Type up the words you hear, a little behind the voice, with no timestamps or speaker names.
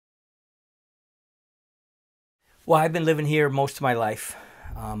Well, I've been living here most of my life.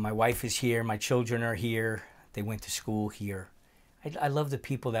 My wife is here, my children are here, they went to school here. I love the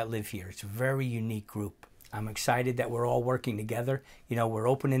people that live here. It's a very unique group. I'm excited that we're all working together. You know, we're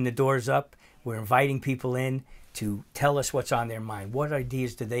opening the doors up, we're inviting people in to tell us what's on their mind. What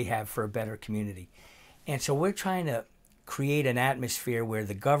ideas do they have for a better community? And so we're trying to create an atmosphere where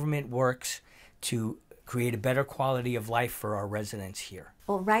the government works to create a better quality of life for our residents here.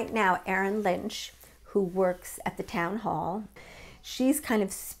 Well, right now, Erin Lynch, who works at the town hall, she's kind of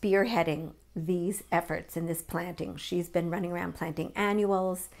spearheading these efforts in this planting. She's been running around planting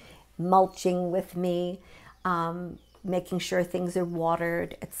annuals, mulching with me, making sure things are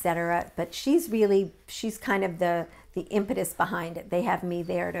watered, etc. But she's kind of the impetus behind it. They have me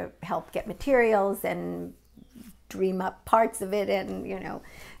there to help get materials and dream up parts of it and, you know,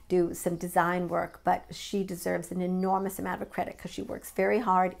 do some design work. But she deserves an enormous amount of credit because she works very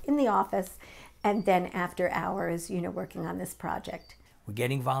hard in the office and then after hours, you know, working on this project. We're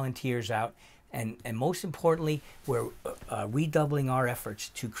getting volunteers out, and most importantly, we're redoubling our efforts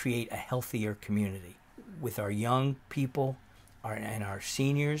to create a healthier community. With our young people and our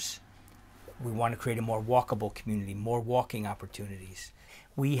seniors, we want to create a more walkable community, more walking opportunities.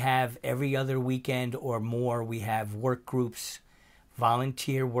 We have every other weekend or more, we have work groups,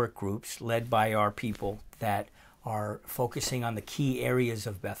 volunteer work groups led by our people that are focusing on the key areas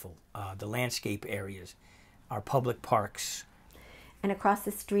of Bethel, the landscape areas, our public parks. And across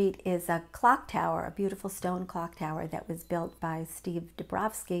the street is a clock tower, a beautiful stone clock tower that was built by Steve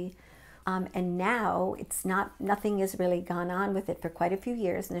Dabrowski. And now nothing has really gone on with it for quite a few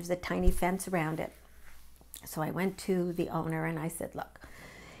years, and there's a tiny fence around it. So I went to the owner and I said, look,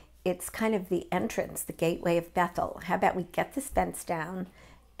 it's kind of the entrance, the gateway of Bethel. How about we get this fence down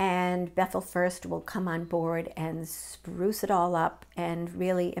and Bethel First will come on board and spruce it all up and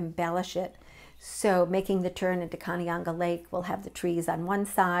really embellish it. So making the turn into Kanianga Lake, we'll have the trees on one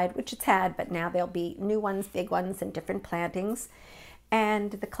side, which it's had, but now there'll be new ones, big ones, and different plantings.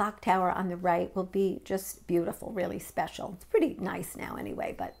 And the clock tower on the right will be just beautiful, really special. It's pretty nice now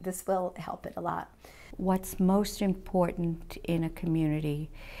anyway, but this will help it a lot. What's most important in a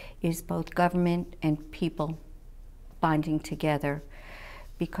community is both government and people bonding together,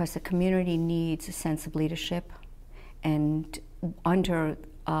 because a community needs a sense of leadership, and under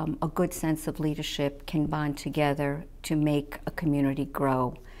a good sense of leadership can bond together to make a community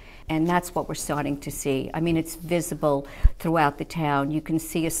grow. And that's what we're starting to see. I mean, it's visible throughout the town. You can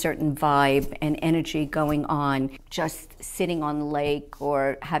see a certain vibe and energy going on just sitting on the lake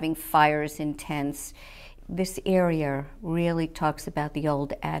or having fires in tents. This area really talks about the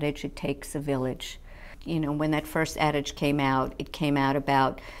old adage, it takes a village. You know, when that first adage came out, it came out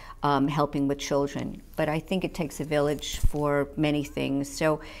about helping with children. But I think it takes a village for many things.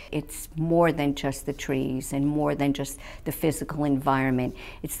 So it's more than just the trees and more than just the physical environment.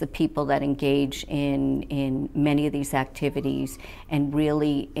 It's the people that engage in many of these activities and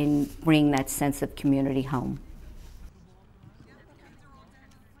really bring that sense of community home.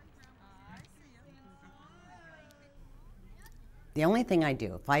 The only thing I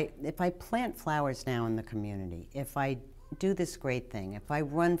do, if I plant flowers now in the community, if I do this great thing, if I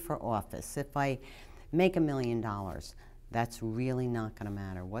run for office, if I make $1 million, that's really not going to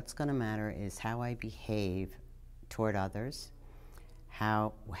matter. What's going to matter is how I behave toward others,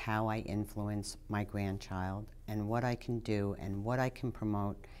 how I influence my grandchild, and what I can do and what I can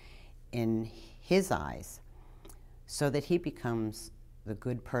promote in his eyes so that he becomes the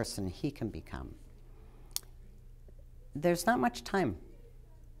good person he can become. There's not much time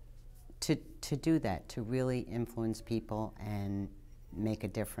to do that, to really influence people and make a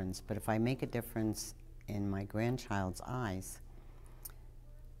difference. But if I make a difference in my grandchild's eyes,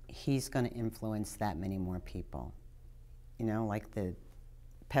 he's going to influence that many more people. You know, like the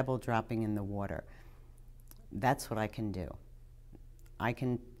pebble dropping in the water. That's what I can do. I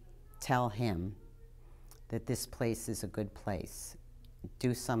can tell him that this place is a good place.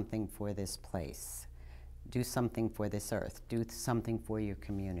 Do something for this place. Do something for this earth. Do something for your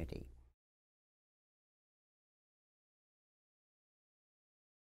community.